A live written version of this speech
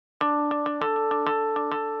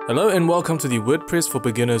Hello and welcome to the WordPress for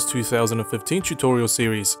Beginners 2015 tutorial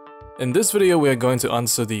series. In this video we are going to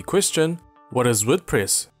answer the question, what is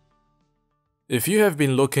WordPress? If you have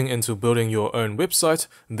been looking into building your own website,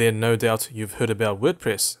 then no doubt you've heard about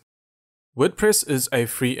WordPress. WordPress is a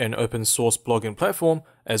free and open source blogging platform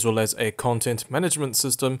as well as a content management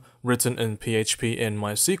system written in PHP and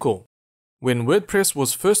MySQL. When WordPress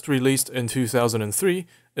was first released in 2003,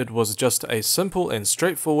 it was just a simple and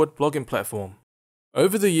straightforward blogging platform.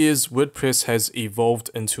 Over the years, WordPress has evolved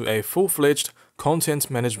into a full-fledged content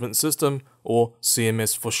management system, or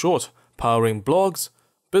CMS for short, powering blogs,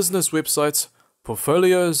 business websites,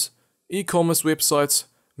 portfolios, e-commerce websites,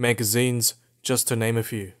 magazines, just to name a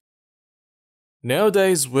few.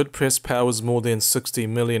 Nowadays, WordPress powers more than 60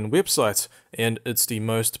 million websites, and it's the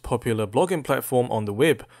most popular blogging platform on the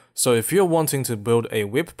web. So if you're wanting to build a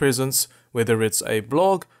web presence, whether it's a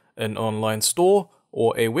blog, an online store,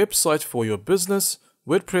 or a website for your business,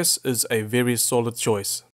 WordPress is a very solid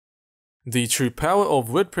choice. The true power of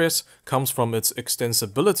WordPress comes from its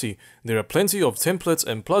extensibility. There are plenty of templates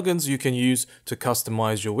and plugins you can use to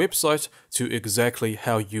customize your website to exactly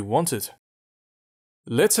how you want it.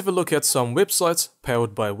 Let's have a look at some websites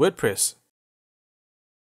powered by WordPress.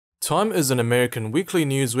 Time is an American weekly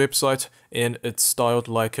news website and it's styled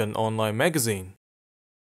like an online magazine.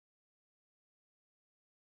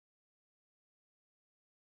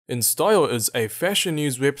 InStyle is a fashion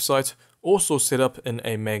news website also set up in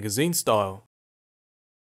a magazine style.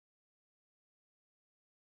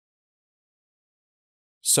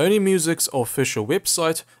 Sony Music's official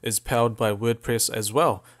website is powered by WordPress as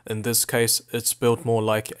well. In this case, it's built more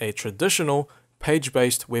like a traditional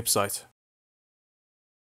page-based website.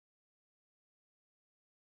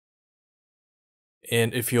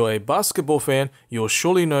 And if you're a basketball fan, you'll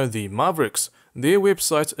surely know the Mavericks. Their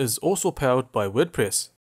website is also powered by WordPress.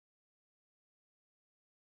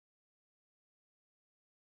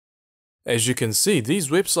 As you can see, these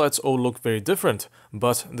websites all look very different,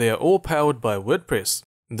 but they are all powered by WordPress.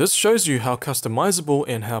 This shows you how customizable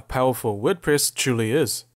and how powerful WordPress truly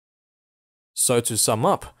is. So to sum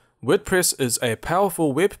up, WordPress is a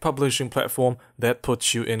powerful web publishing platform that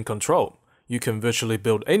puts you in control. You can virtually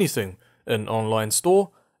build anything, an online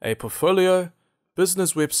store, a portfolio,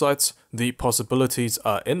 business websites, the possibilities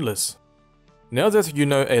are endless. Now that you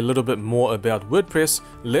know a little bit more about WordPress,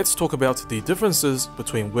 let's talk about the differences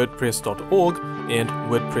between WordPress.org and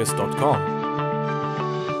WordPress.com.